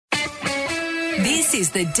This is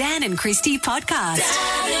the Dan and Christy podcast.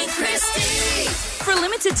 Dan and Christy. For a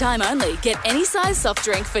limited time only, get any size soft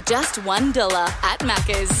drink for just $1 at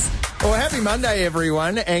Macca's. Well, happy Monday,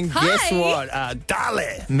 everyone. And guess what?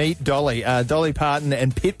 Dolly. Meet Dolly. Dolly Parton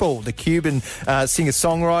and Pitbull, the Cuban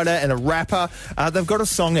singer-songwriter and a rapper. They've got a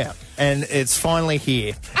song out, and it's finally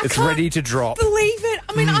here. It's ready to drop. Believe it.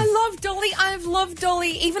 I mean, I love Dolly. I've loved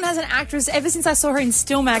Dolly even as an actress ever since I saw her in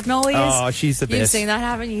Still Magnolias. Oh, she's the best. You've seen that,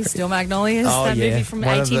 haven't you? Still Magnolias, Oh, that yeah. movie from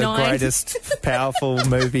One 89. of the greatest, powerful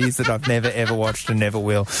movies that I've never, ever watched and never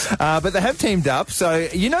will. But they have teamed up. So,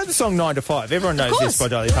 you know the song 9 to 5. Everyone knows this by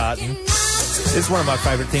Dolly Parton. It's one of my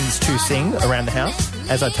favourite things to sing around the house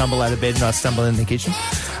as I tumble out of bed and I stumble in the kitchen.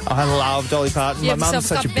 I love Dolly Parton. My mum's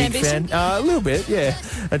such a big fan. A little bit, yeah.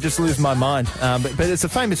 I just lose my mind. But it's a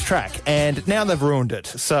famous track, and now they've ruined it.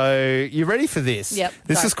 So you ready for this? Yep.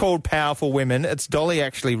 This is called Powerful Women. It's Dolly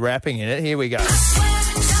actually rapping in it. Here we go.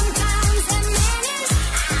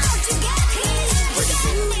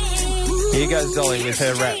 Here goes Dolly with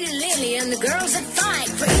her rap. And the girls that fight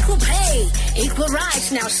for equal pay, equal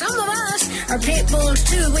rights. Now some of us are pit bulls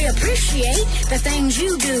too. We appreciate the things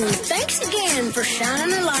you do. Thanks again for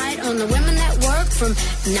shining a light on the women that work from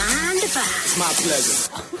 9 to 5. It's my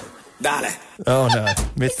pleasure. Dolly. Oh, no.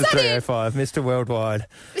 Mr. 305, Mr. Worldwide.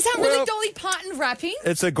 Is that really Dolly Parton rapping?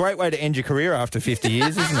 It's a great way to end your career after 50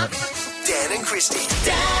 years, isn't it? Dan and Christy.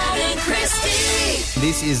 Dan and Christy.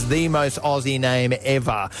 This is the most Aussie name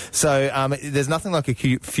ever. So there's nothing like a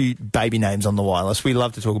few baby names on the wireless. We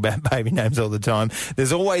love to talk about baby names all the time.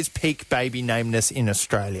 There's always peak baby nameness in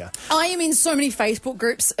Australia. I am in so many Facebook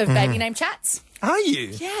groups of baby name chats. Are you?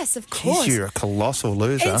 Yes, of course. Jeez, you're a colossal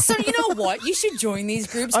loser. And so, you know what? You should join these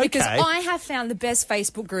groups because I have found the best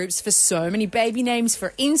Facebook groups for so many baby names for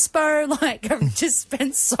inspo. Like, I've just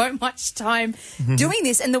spent so much time doing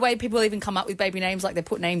this, and the way people even come up with baby names, like they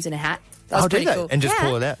put names in a hat. That's pretty cool. And just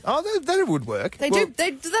pull it out. Oh, that would work. They do.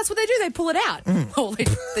 That's what they do. They pull it out. Well,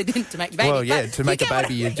 they didn't to make the baby. Well, yeah, to make a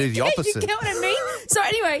baby, you do the opposite. You get what I mean? So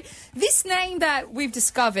anyway, this name that we've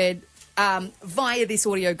discovered via this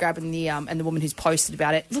audio grab and the woman who's posted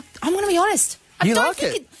about it. Look, I'm going to be honest. You like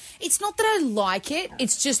it? It's not that I like it.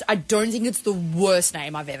 It's just I don't think it's the worst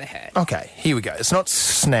name I've ever heard. Okay, here we go. It's not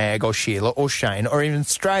Snag or Sheila or Shane or even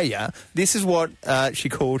Australia. This is what she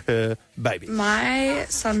called her baby. My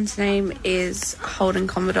son's name is Holden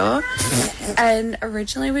Commodore, and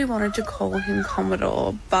originally we wanted to call him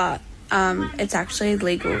Commodore, but it's actually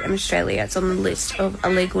illegal in Australia. It's on the list of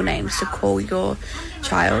illegal names to call your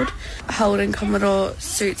child. Holden Commodore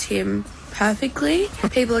suits him perfectly.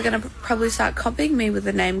 People are going to probably start copying me with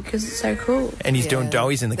the name because it's so cool. And he's doing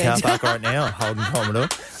doughies in the car park right now, Holden Commodore.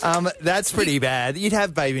 That's pretty bad. You'd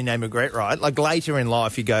have baby name regret, right? Like later in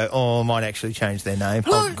life you go, I might actually change their name,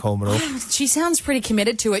 Holden Commodore. She sounds pretty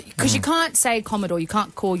committed to it because you can't say Commodore. You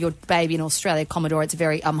can't call your baby in Australia Commodore. It's a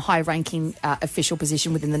very high-ranking official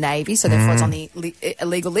position within the Navy, so therefore it's on the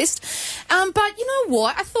illegal list. But you know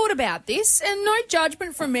what? I thought about this, and no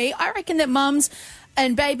judgment from me. I reckon that mums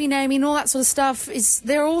and baby naming, all that sort of stuff,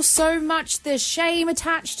 they're all so much, there's shame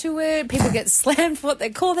attached to it. People get slammed for what they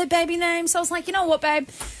call their baby name. So I was like, you know what, babe?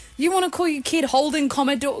 You want to call your kid Holden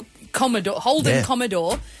Commodore,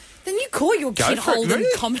 then you call your kid Holden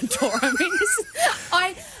Commodore. I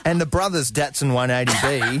mean, And the brothers Datsun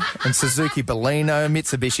 180B and Suzuki Baleno,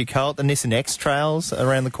 Mitsubishi Colt, the Nissan X-Trails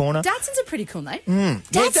around the corner. Datsun's a pretty cool name. Yeah,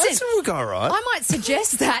 Datsun would go all right. I might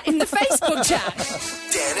suggest that in the Facebook chat.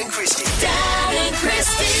 Dan and Christy. Dan and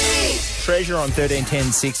Christy. Treasure on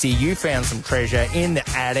 131060. You found some treasure in the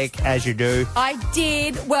attic, as you do. I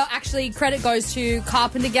did. Well, actually, credit goes to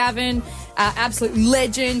Carpenter Gavin, absolute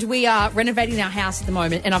legend. We are renovating our house at the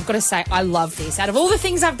moment, and I've got to say, I love this. Out of all the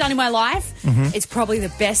things I've done in my life, it's probably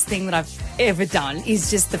the best thing that I've ever done is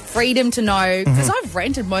just the freedom to know, because I've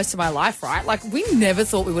rented most of my life, right? Like, we never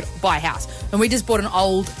thought we would buy a house, and we just bought an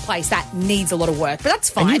old place that needs a lot of work, but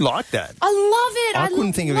that's fine. And you like that? I love it. I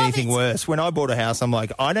couldn't think of anything worse. When I bought a house, I'm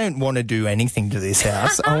like, I don't want to do anything to this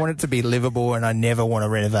house. I want it to be livable, and I never want to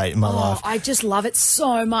renovate in my life. I just love it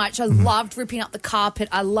so much. I loved ripping up the carpet.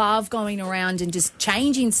 I love going around and just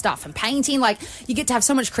changing stuff and painting. Like, you get to have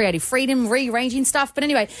so much creative freedom, rearranging stuff. But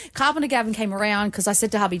anyway, Carpenter Gavin came around because I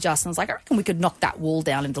said to hubby Justin, I was like, I reckon we could knock that wall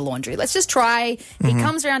down into laundry. Let's just try. He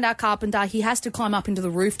comes around, our carpenter. He has to climb up into the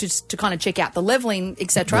roof to kind of check out the leveling,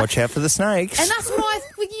 etc. Watch out for the snakes. And that's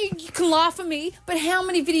what you can laugh at me, but how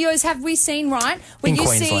many videos have we seen, right? Where In you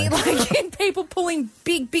Queensland. see like people pulling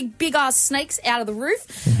big ass snakes out of the roof.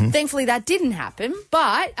 Thankfully, that didn't happen.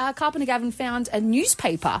 But Carpenter Gavin found a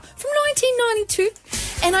newspaper from 1992,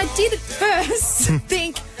 and I did at first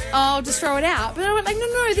think, I'll just throw it out. But I went like,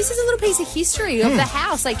 no, this is a little piece of history of the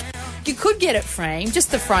house. Like, you could get it framed,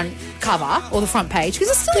 just the front cover or the front page, because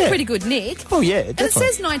it's still a pretty good nick. Oh, yeah, And definitely. it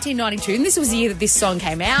says 1992, and this was the year that this song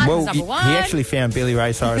came out. It was number one. He actually found Billy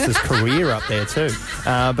Ray Cyrus's career up there too.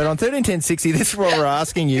 But on 131060, this is what we're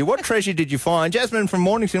asking you. What treasure did you find? Jasmine from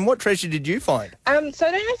Mornington, what treasure did you find? So I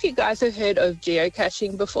don't know if you guys have heard of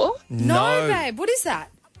geocaching before. No, babe. What is that?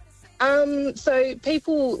 So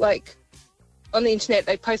people, like, on the internet,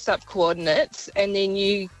 they post up coordinates and then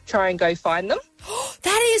you try and go find them.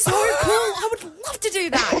 That is so cool. I would love to do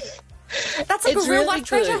that. That's like It's a real-life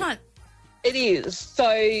really treasure good. hunt. It is. So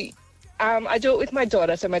I do it with my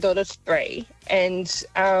daughter. So my daughter's 3. And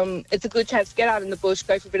it's a good chance to get out in the bush,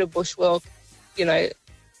 go for a bit of bushwalk, you know,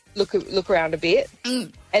 look around a bit.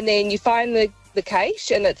 And then you find the cache,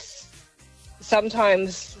 and it's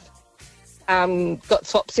sometimes got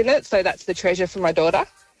swaps in it. So that's the treasure for my daughter.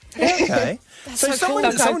 Okay. so someone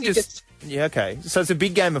cool. Sometimes you just... Yeah, okay. So it's a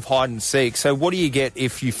big game of hide and seek. So what do you get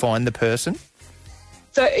if you find the person?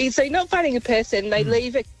 So you're not finding a person. They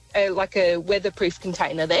leave like a weatherproof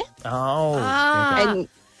container there. Oh.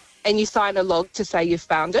 And you sign a log to say you've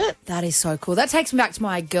found it. That is so cool. That takes me back to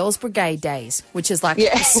my Girls Brigade days, which is like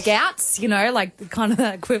Yeah. the Scouts, you know, like the kind of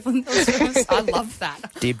the equivalent. I love that.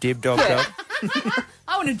 Dib, dib, dog, dog.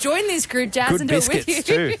 I want to join this group, Jazz, Good and do it with biscuits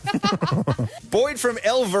you. too. Boyd from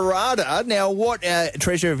El Verada. Now, what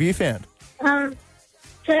treasure have you found? So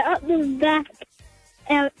up the back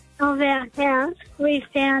of our house, we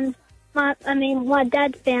found, my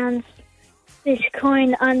dad found this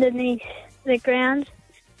coin underneath the ground,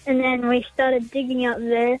 and then we started digging up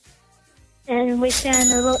there, and we found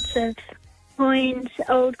lots of coins,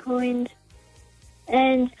 old coins,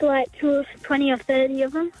 and like 20 or 30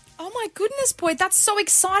 of them. Oh, my goodness, Boyd. That's so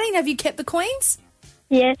exciting. Have you kept the coins?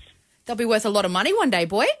 Yes, They'll be worth a lot of money one day,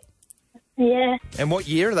 Boyd. yeah, And what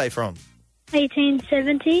year are they from?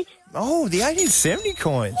 1870s. Oh, the 1870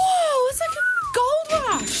 coins. Whoa, it's like a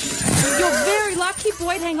gold rush. You're very lucky,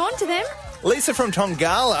 Boyd. Hang on to them. Lisa from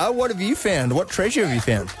Tongala, what have you found? What treasure have you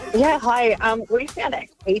found? Yeah, hi. We found a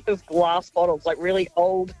heap of glass bottles, like really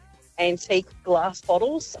old antique glass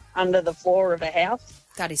bottles under the floor of a house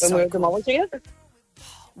That is when we so were cool. demolishing it.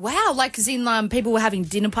 Wow, like as in people were having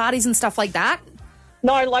dinner parties and stuff like that?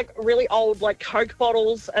 No, like really old, like Coke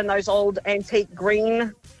bottles and those old antique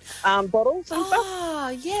green bottles and stuff.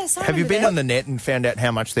 Oh, yes. I Have you remember been them. on the net and found out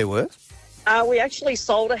how much they're worth? We actually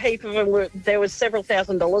sold a heap of them. There was several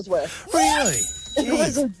 $1,000s worth. Really? It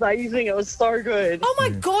was amazing. It was so good. Oh, my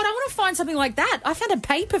God, I want to find something like that. I found a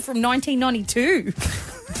paper from 1992.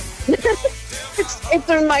 It's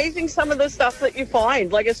amazing some of the stuff that you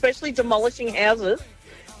find, like especially demolishing houses.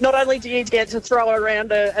 Not only do you get to throw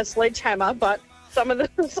around a sledgehammer, but some of the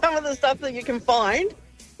stuff that you can find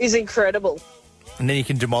is incredible. And then you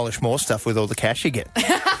can demolish more stuff with all the cash you get.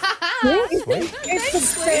 It's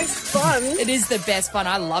the best fun. It is the best fun.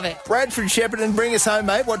 I love it. Bradford Shepparton, bring us home,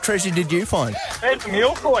 mate. What treasure did you find? It's a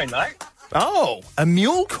mule coin, mate. Oh, a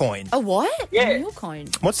mule coin. A what? Yeah. A mule coin.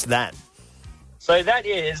 What's that? So that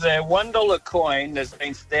is a $1 coin that's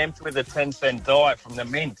been stamped with a 10-cent die from the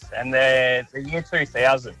mint, and they're the year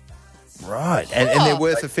 2000. Right. And they're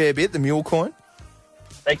worth a fair bit, the mule coin?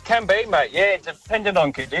 They can be, mate, yeah, depending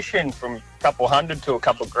on condition, from a couple hundred to a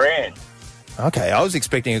couple grand. Okay, I was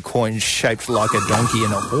expecting a coin shaped like a donkey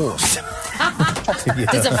and a horse.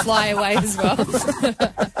 Does it fly away as well?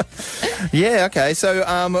 Yeah, okay. So,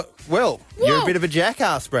 you're a bit of a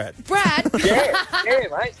jackass, Brad. Brad, Yeah,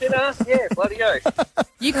 mate, sit us, yeah, bloody oath.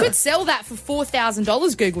 you could sell that for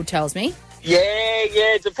 $4,000, Google tells me.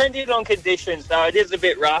 Yeah, depending on conditions, though, it is a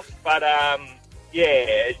bit rough, but,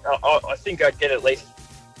 yeah, I think I'd get at least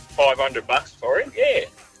 $500 for it, yeah.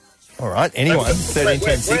 All right, anyone,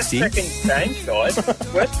 131060. Worst second change, guys.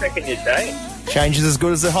 Worst second you change. Change is as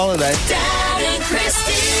good as the holiday. Dan and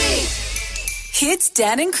Christy. Hits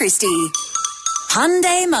Dan and Christy.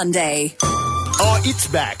 Hyundai Monday. Oh, it's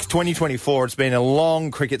back. 2024. It's been a long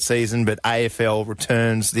cricket season, but AFL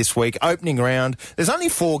returns this week. Opening round. There's only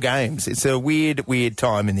 4 games. It's a weird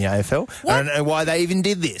time in the AFL. What? I don't know why they even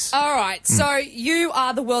did this. All right, so you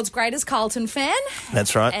are the world's greatest Carlton fan.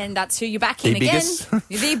 That's right. And that's who you're backing The again. biggest.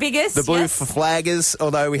 The biggest. The Blue yes. Flaggers,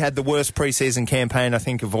 although we had the worst preseason campaign, I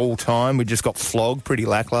think, of all time. We just got flogged, pretty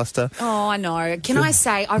lacklustre. Oh, I know. Can I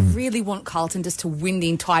say, I really want Carlton just to win the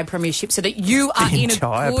entire premiership so that you are in a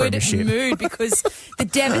entire good premiership. mood, because the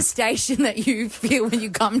devastation that you feel when you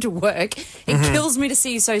come to work, it kills me to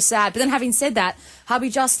see you so sad. But then having said that, hubby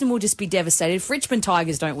Justin will just be devastated if Richmond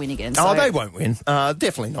Tigers don't win again. So. Oh, they won't win.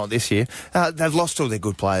 Definitely not this year. They've lost all their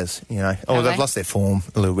good players, you know. Or they've lost their form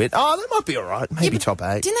a little bit. Oh, they might be all right. Maybe top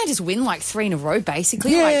 8. Didn't they just win like 3 in a row,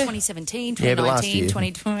 basically? Yeah. Like 2017, 2019,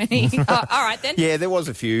 2020. All right, then. Yeah, there was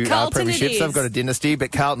a few premierships. They've got a dynasty,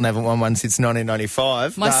 but Carlton haven't won one since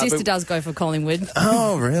 1995. My sister does go for Collingwood.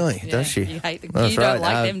 Oh, really? Yeah, Does she? You hate you don't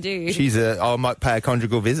like them, do you? I might pay a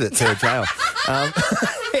conjugal visit to her jail.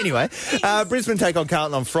 Anyway, Brisbane take on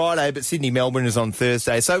Carlton on Friday, but Sydney-Melbourne is on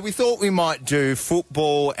Thursday. So we thought we might do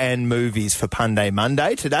football and movies for Punday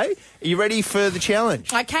Monday today. Are you ready for the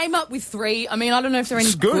challenge? I came up with 3. I mean, I don't know if they're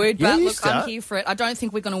any good, but look, I'm here for it. I don't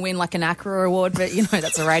think we're going to win like an ACRA award, but, you know,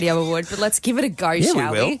 that's a radio award. But let's give it a go,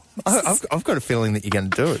 shall we? I've got a feeling that you're going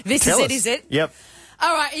to do it. This is it, is it? Yep.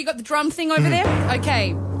 All right, you got the drum thing over there?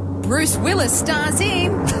 Okay. Bruce Willis stars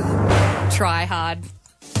in Try Hard.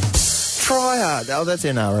 Try Hard. Oh, that's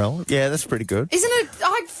NRL. Yeah, that's pretty good. Isn't it?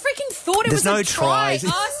 I freaking thought it was no a try. tries.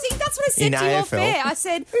 Oh, see, that's what I said In to you off AFL. air. I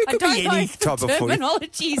said, I could don't be know any if the type of footy.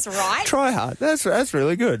 terminology's right. Try Hard. That's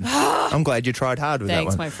really good. I'm glad you tried hard with that one.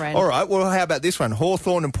 Thanks, my friend. All right, well, how about this one?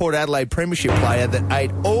 Hawthorn and Port Adelaide premiership player that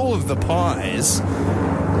ate all of the pies.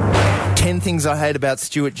 10 things I hate about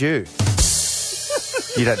Stuart Dew.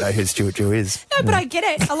 You don't know who Stuart Dew is. No, but I get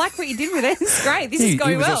it. I like what you did with it. It's great. This is going well.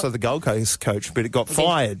 He was well. also the Gold Coast coach, but it got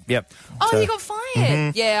fired. Yep. Oh, So- you got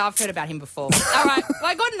fired? Yeah, I've heard about him before. All right,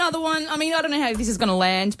 well, I got another one. I mean, I don't know how this is going to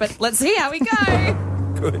land, but let's see how we go.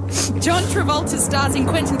 Good. John Travolta stars in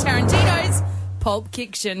Quentin Tarantino's Pulp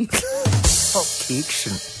Fiction. Pulp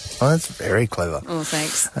Fiction. Oh, that's very clever. Oh,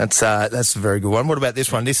 thanks. That's a very good one. What about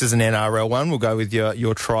this one? This is an NRL one. We'll go with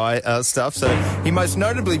your try stuff. So he most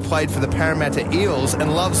notably played for the Parramatta Eels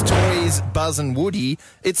and loves toys, Buzz and Woody.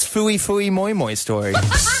 It's Fooey Fooey Moi Moi story.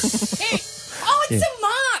 It's a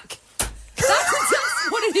mark.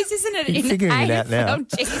 That's what it is, isn't it? You're figuring it out now.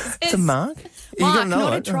 Jesus. It's a mark? You Mark, gotta know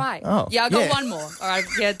not it. a try. Oh, Yeah, I got one more. All right,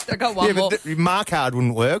 I got one Yeah, more. but Mark Hard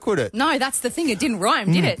wouldn't work, would it? No, that's the thing. It didn't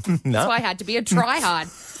rhyme, did it? No. That's why I had to be a try hard.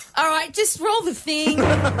 All right, just roll the thing.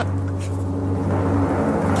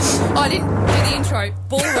 I didn't do the intro.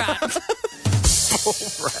 Ball rat.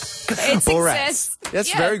 It's All success. right. That's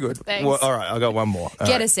Yeah, very good. thanks. Well, all right, I got one more. All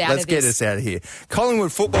Get right, us out Let's of get this. us out of here.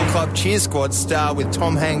 Collingwood Football Club cheer squad star with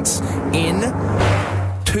Tom Hanks in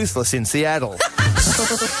Toothless in Seattle.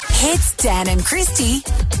 Hits Dan and Christy.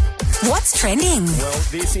 What's trending? Well,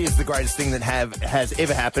 this is the greatest thing that has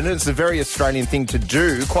ever happened. It's a very Australian thing to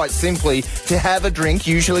do, quite simply, to have a drink,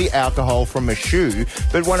 usually alcohol from a shoe.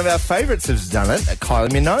 But one of our favourites has done it, Kylie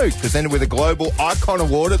Minogue, presented with a Global Icon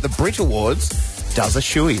Award at the Brit Awards, does a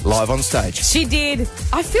shoey live on stage. She did.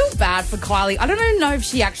 I feel bad for Kylie. I don't know if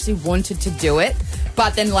she actually wanted to do it,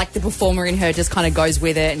 but then, like, the performer in her just kind of goes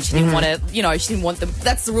with it, and she didn't want to, you know, she didn't want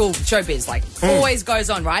that's the rule of showbiz, like, always goes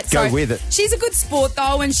on, right? Go with it. She's a good sport,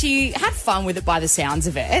 though, and she had fun with it by the sounds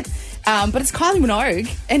of it. But it's Kylie Minogue,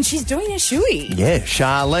 and she's doing a shoey. Yeah,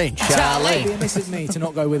 Charlene. This is me to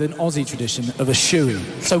not go with an Aussie tradition of a shoey.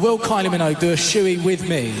 So will Kylie Minogue do a shoey with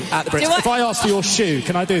me at the Brits? If I ask for your shoe,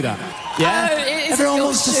 can I do that? Yeah? Is Everyone it your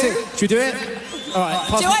wants to shoe? sit. Should we do it? All right.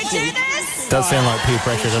 pass Do me I the do shoe. this? Does sound like peer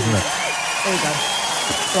pressure, doesn't it? There we go.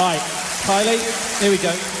 Right. Kylie, here we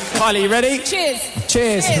go. Kylie, you ready? Cheers.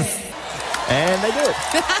 Cheers. And they do it.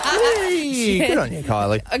 Hey, good on you,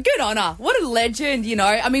 Kylie. A good honour. What a legend, you know.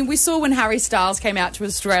 I mean, we saw when Harry Styles came out to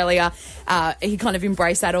Australia, he kind of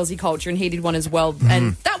embraced that Aussie culture, and he did one as well.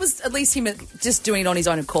 And that was at least him just doing it on his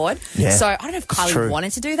own accord. Yeah, so I don't know if Kylie true.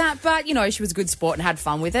 wanted to do that, but, you know, she was a good sport and had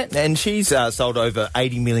fun with it. And she's sold over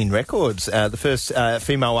 80 million records. The first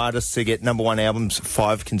female artist to get #1 albums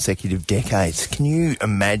 5 consecutive decades. Can you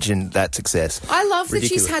imagine that success? I love that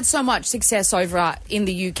Ridiculous. she's had so much success over in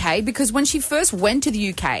the UK, because when she first went to the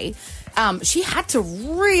UK, she had to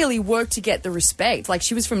really work to get the respect. Like,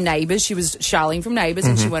 she was from Neighbours, she was Charlene from Neighbours,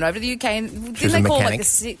 and she went over to the UK, and didn't they call it like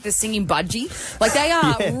the singing budgie? Like, they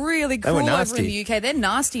are really they were cool over nasty. in the UK. They're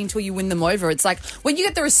nasty until you win them over. It's like, when you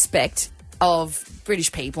get the respect of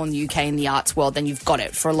British people in the UK in the arts world, then you've got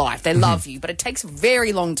it for life. They love you, but it takes a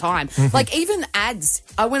very long time. Like, even ads.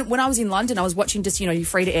 When I was in London, I was watching just, you know, your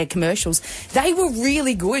free-to-air commercials. They were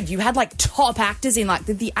really good. You had, like, top actors in, like,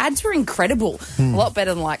 the ads were incredible. A lot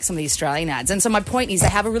better than, like, some of the Australian ads. And so my point is, they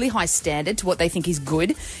have a really high standard to what they think is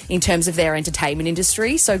good in terms of their entertainment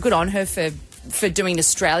industry. So good on her for doing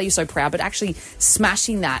Australia so proud, but actually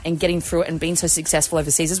smashing that and getting through it and being so successful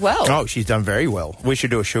overseas as well. Oh, she's done very well. We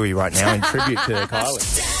should do a shoey right now in tribute to Kylie.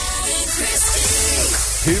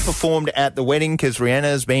 Who performed at the wedding? Because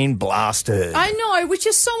Rihanna's been blasted. I know, which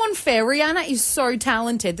is so unfair. Rihanna is so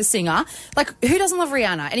talented, the singer. Like, who doesn't love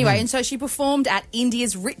Rihanna? Anyway, and so she performed at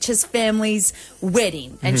India's richest family's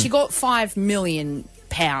wedding, and she got £5 million.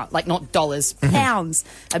 Like not dollars, pounds.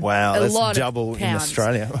 Wow, that's lot double of in pounds.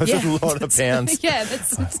 Australia. That's a lot of pounds. Yeah,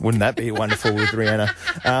 that's... Wouldn't that be wonderful with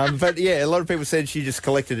Rihanna? But yeah, a lot of people said she just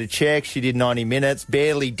collected a check. She did 90 minutes,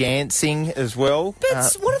 barely dancing as well.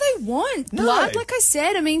 But what do they want? No. Blood, like I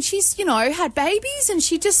said. I mean, she's, had babies and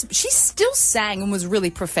she still sang and was really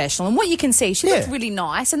professional. And what you can see, she looked really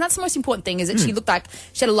nice. And that's the most important thing, is that she looked like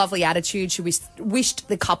she had a lovely attitude. She wished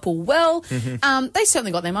the couple well. They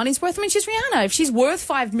certainly got their money's worth. I mean, she's Rihanna. If she's worth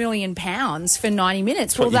 £5 million for 90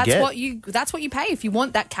 minutes, that's what you pay. If you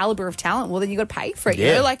want that caliber of talent, well, then you got to pay for it. Yeah.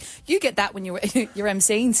 You know, like you get that when you're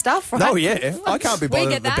emceeing stuff, right? Oh yeah, I can't be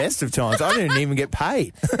bothered at the best of times. I didn't even get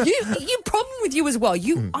paid. You problem with you as well.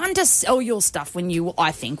 You undersell your stuff when you're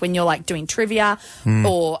like doing trivia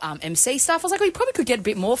or MC stuff. I was like, you probably could get a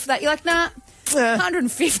bit more for that. You're like, nah.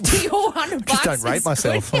 150 or 100 bucks. Just don't rate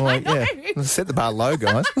myself. I'm like, set the bar low,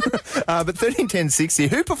 guys. But 13, 10, 60.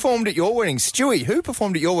 Who performed at your wedding? Stewie, who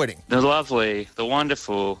performed at your wedding? The lovely, the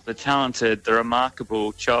wonderful, the talented, the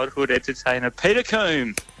remarkable childhood entertainer, Peter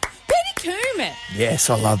Coombe. Peter Coombe. Yes,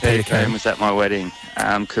 I love Peter Coombe. Was at my wedding.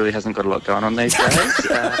 Clearly hasn't got a lot going on these days.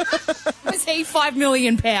 Was he £5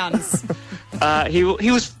 million? He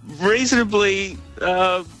was reasonably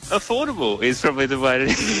affordable, is probably the way to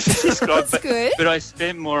describe it. Good. But I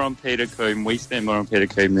spent more on Peter Coombe. We spent more on Peter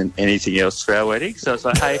Coombe than anything else for our wedding. So I was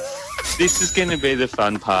like, hey, this is going to be the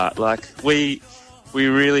fun part. Like, we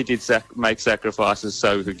really did make sacrifices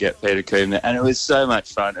so we could get Peter Coombe there. And it was so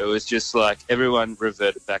much fun. It was just like everyone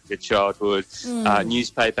reverted back to childhood,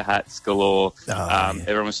 newspaper hats galore.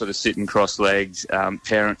 Everyone was sort of sitting cross-legged.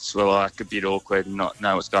 Parents were like a bit awkward and not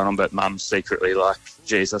know what's going on, but mum secretly like,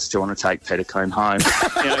 geez, I still want to take Peter Coombe home.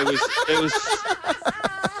 It was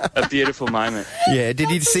a beautiful moment. Yeah, did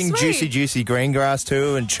he sing Juicy Juicy Greengrass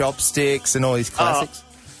too and Chopsticks and all these classics?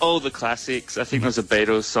 All the classics. I think there was a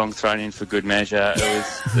Beatles song thrown in for good measure. It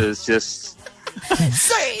was just...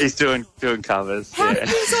 he's doing covers. How did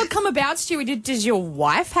this all come about, Stewie? Does your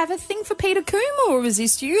wife have a thing for Peter Coombe, or was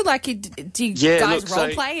this you? Like, do you guys role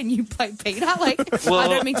play and you play Peter? Like, well, I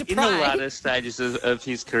don't mean to pry. In the latter stages of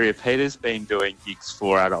his career, Peter's been doing gigs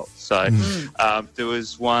for adults. So there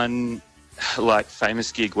was one... like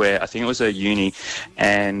famous gig where I think it was a uni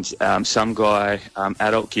and some guy,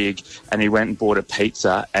 adult gig, and he went and bought a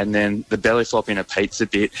pizza, and then the belly flop in a pizza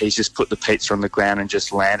bit, he's just put the pizza on the ground and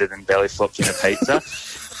just landed and belly flopped in a pizza.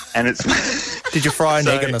 And it's... Did you fry an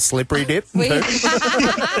egg in a slippery dip?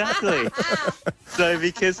 Exactly. So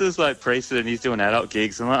because there's like precedent, he's doing adult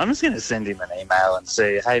gigs, I'm just going to send him an email and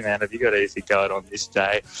say, hey man, have you got anything going on this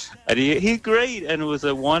day? And he agreed, and it was a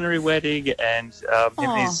winery wedding, and him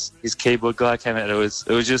and his keyboard guy came out. It was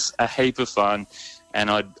just a heap of fun. And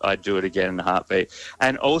I'd do it again in a heartbeat.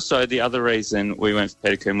 And also, the other reason we went for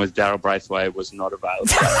Peter Coombe was Daryl Braithwaite was not available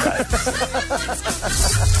that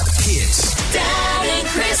day. Hits. Dan and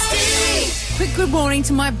Christy. Quick good morning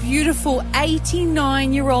to my beautiful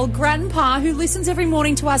 89-year-old grandpa who listens every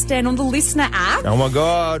morning to us, Dan, on the Listener app. Oh, my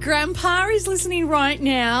God. Grandpa is listening right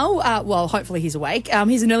now. Well, hopefully he's awake.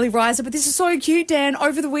 He's an early riser, but this is so cute, Dan.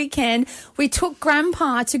 Over the weekend, we took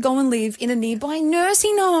Grandpa to go and live in a nearby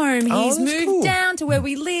nursing home. He's moved down to where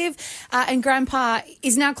we live, and Grandpa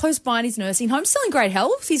is now close by in his nursing home, still in great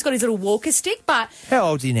health. He's got his little walker stick, but... How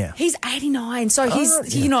old is he now? He's 89, so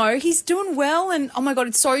he's doing well, and oh my God,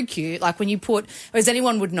 it's so cute. Like when you put, as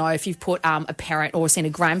anyone would know if you've put a parent or seen a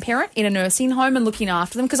grandparent in a nursing home and looking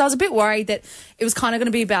after them, because I was a bit worried that it was kind of going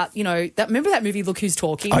to be about, remember that movie, Look Who's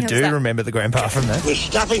Talking? I do remember the grandpa from that. We're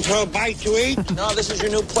stopping for a bite to eat? No, this is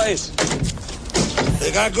your new place.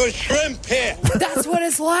 They got good shrimp here. That's what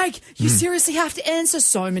it's like. You seriously have to answer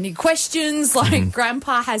so many questions. Like,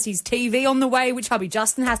 Grandpa has his TV on the way, which hubby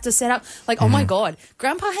Justin has to set up. Like, oh my God,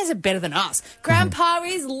 Grandpa has it better than us. Grandpa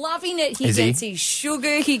is loving it. He gets his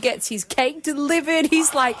sugar. He gets his cake delivered.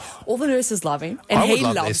 He's like, all the nurses love him. And he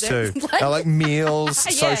loves it. Too. I like meals,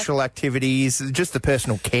 social activities, just the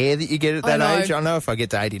personal care that you get at that age. I know if I get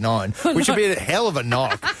to 89, which would be a hell of a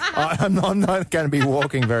knock. I'm not going to be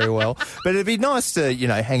walking very well. But it'd be nice to,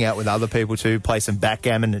 hang out with other people too, play some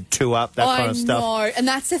backgammon and two up, that kind of stuff. I know, and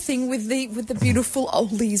that's the thing with the beautiful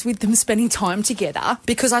oldies, with them spending time together.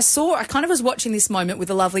 Because I kind of was watching this moment with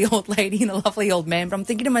a lovely old lady and a lovely old man, but I'm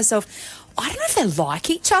thinking to myself, I don't know if they like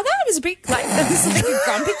each other. It was a bit like there was like a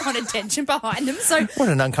grumpy kind of tension behind them. So what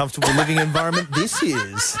an uncomfortable living environment this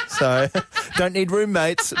is. So don't need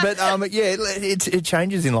roommates, but it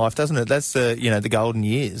changes in life, doesn't it? That's the golden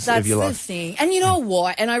years. years of your That's life. the thing. And you know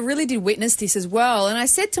what? And I really did witness this as well. And I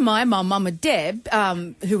said to my mum, Mama Deb,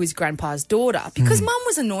 who is Grandpa's daughter, because Mum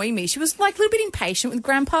was annoying me. She was like a little bit impatient with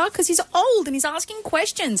Grandpa because he's old and he's asking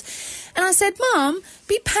questions. And I said, Mum,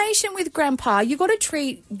 be patient with Grandpa. You got to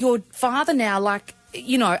treat your father now like,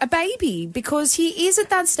 you know, a baby, because he is at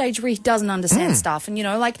that stage where he doesn't understand stuff. And, you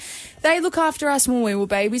know, like, they look after us when we were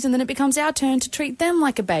babies, and then it becomes our turn to treat them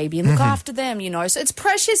like a baby and look after them, you know. So it's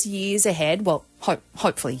precious years ahead. Well,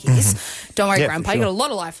 hopefully years. Don't worry, Grandpa, you got a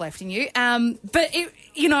lot of life left in you. But,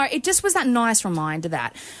 it just was that nice reminder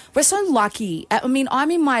that we're so lucky. I mean,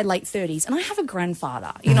 I'm in my late 30s and I have a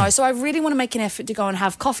grandfather, you know, so I really want to make an effort to go and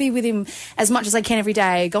have coffee with him as much as I can every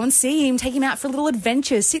day, go and see him, take him out for a little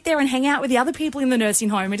adventure, sit there and hang out with the other people in the nursing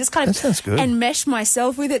home and just kind of enmesh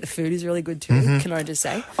myself with it. The food is really good too, can I just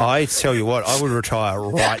say? I tell you what, I would retire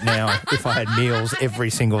right now if I had meals every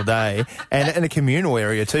single day and a communal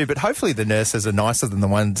area too, but hopefully the nurses are nicer than the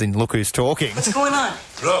ones in Look Who's Talking. What's going on?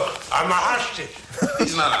 Look, I'm a hostage.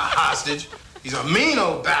 He's not a hostage. He's a mean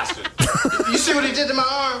old bastard. You see what he did to my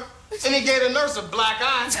arm? And he gave the nurse a black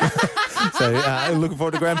eye. So looking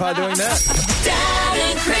forward to Grandpa doing that.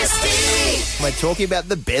 Dan and Christy. We're talking about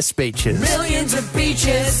the best beaches. Millions of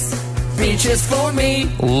beaches. Beaches for me.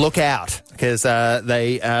 Look out, because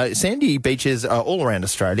sandy beaches are all around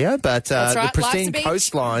Australia, but the pristine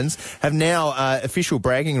coastlines have now official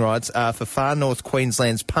bragging rights for far north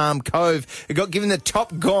Queensland's Palm Cove. It got given the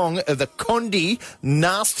top gong of the Condé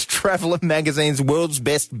Nast Traveller magazine's world's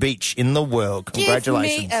best beach in the world.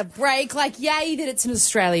 Congratulations. Give me a break. Like, yay that it's an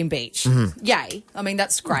Australian beach. Yay. I mean,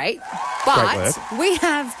 that's great. But we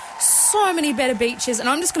have so many better beaches, and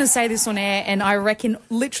I'm just going to say this on air, and I reckon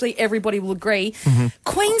literally everybody will agree.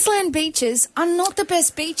 Queensland beaches are not the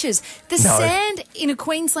best beaches. The sand in a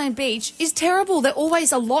Queensland beach is terrible. They're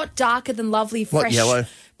always a lot darker than lovely, fresh, yellow.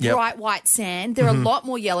 bright white sand. They're a lot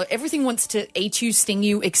more yellow. Everything wants to eat you, sting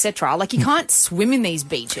you, etc. Like, you can't swim in these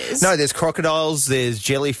beaches. No, there's crocodiles, there's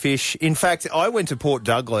jellyfish. In fact, I went to Port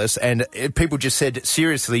Douglas and people just said,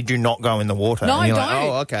 seriously, do not go in the water. No, and you're don't. like,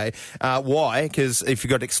 oh, okay. Why? Because if you've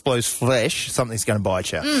got exposed flesh, something's going to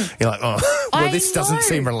bite you. You're like, oh, well, this doesn't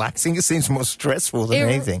seem relaxing. It seems more stressful than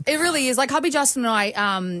anything. It really is. Like, hubby Justin and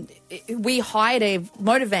I, we hired a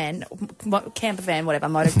motor van, camper van, whatever,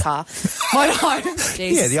 motor car, motorhome.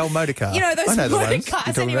 Jeez. Yeah, the old motor car. You know, those motor ones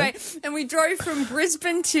cars anyway. And we drove from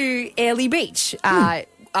Brisbane to Airlie Beach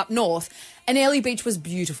up north. And Airlie Beach was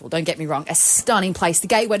beautiful, don't get me wrong. A stunning place, the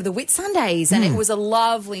gateway to the Whitsundays. And it was a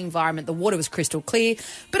lovely environment. The water was crystal clear.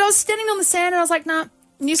 But I was standing on the sand and I was like, nah,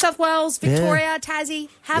 New South Wales, Victoria, Tassie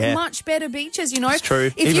have much better beaches, you know. It's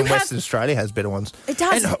true. Even Western Australia has better ones. It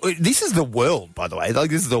does. And this is the world, by the way.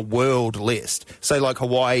 Like, this is the world list. So, like,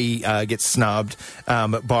 Hawaii gets snubbed.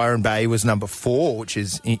 Byron Bay was number 4, which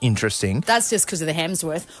is interesting. That's just because of the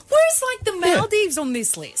Hemsworth. Where's, like, the Maldives on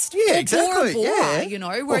this list? Yeah, or exactly. Bora Bora, you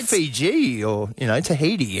know. Or Fiji or,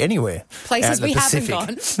 Tahiti, anywhere. Places we haven't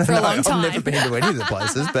gone for a long time. I've never been to any of the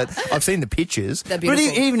places, but I've seen the pictures. They're beautiful.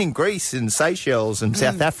 But even in Greece and Seychelles and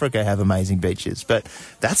South Africa have amazing beaches. But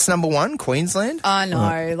that's number 1, Queensland. I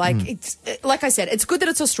know. It's like I said, it's good that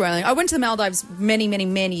it's Australian. I went to the Maldives many, many,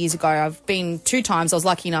 many years ago. I've been 2 times. I was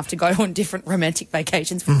lucky enough to go on different romantic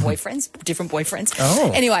vacations with different boyfriends.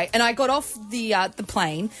 Oh. Anyway, and I got off the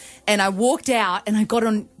plane and I walked out and I got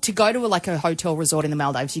on to go to a hotel resort in the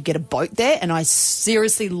Maldives. You get a boat there, and I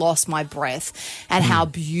seriously lost my breath at how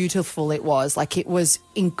beautiful it was. Like, it was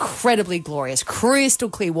incredibly glorious, crystal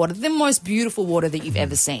clear water, the most beautiful water that you've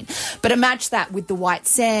ever seen. But it matched that with the white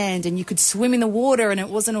sand, and you could swim in the water, and it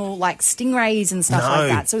wasn't all like stingrays and stuff like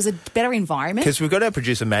that. So it was a better environment. Because we've got our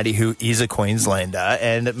producer Maddie, who is a Queenslander,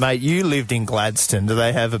 and mate, you lived in Gladstone. Do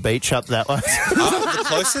they have a beach up that way? The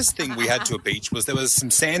closest thing we had to a beach was there was some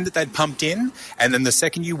sand that they'd pumped in, and then the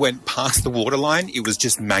second you went past the waterline, it was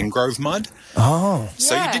just mangrove mud. Oh.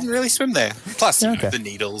 So you didn't really swim there. Plus, the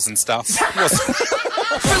needles and stuff.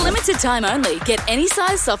 For a limited time only, get any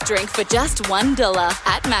size soft drink for just $1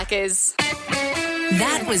 at Macca's.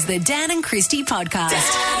 That was the Dan and Christy podcast.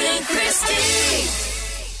 Dan and Christy.